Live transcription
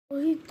Well,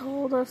 he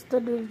told us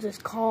to do this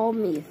call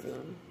me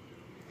thing.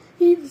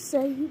 He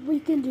said we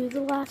can do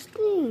the last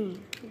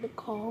thing, the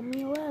call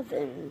me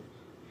 11.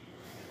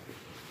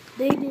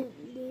 They made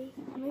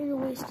it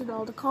wasted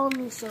all the call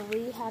me, so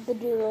we had to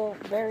do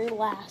the very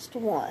last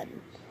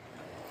one.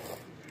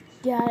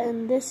 Yeah,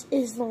 and this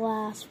is the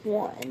last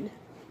one.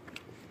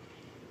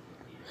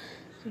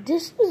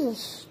 This is the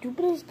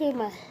stupidest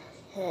game I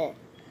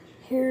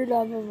heard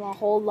of in my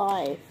whole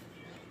life.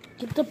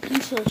 Get the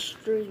piece of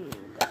string.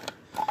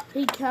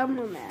 Hey,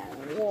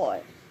 cameraman,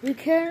 what? You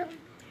can't.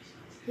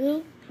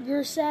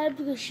 You're sad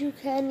because you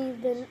can't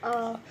even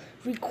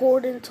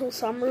record until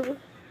summer.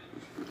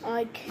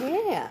 I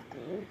can.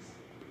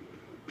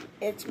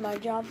 It's my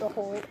job to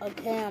hold a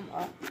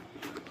camera.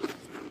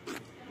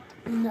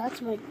 And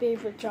that's my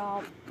favorite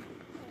job.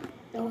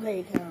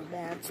 Okay,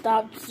 cameraman,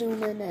 stop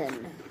zooming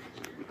in.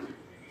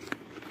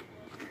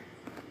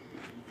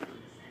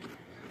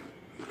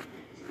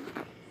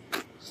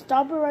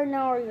 Stop it right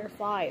now or you're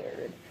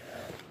fired.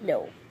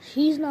 No,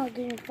 he's not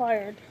getting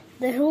fired.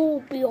 Then who will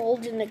be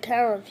holding the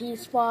camera if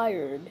he's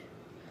fired?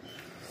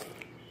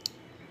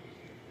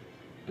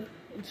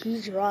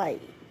 He's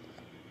right.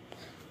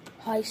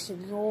 Hi,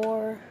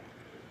 senor.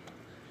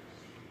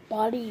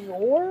 Body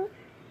your?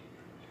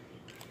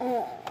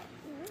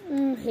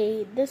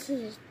 Hey, that's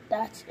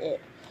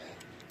it.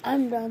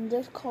 I'm done.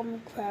 This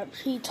comic crap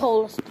he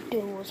told us to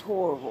do was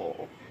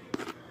horrible.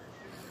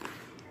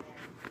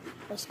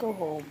 Let's go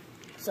home.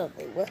 So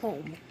they went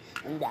home,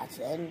 and that's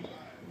the end.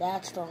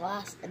 That's the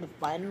last and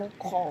final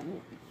call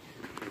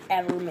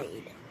ever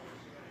made.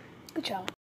 Good job.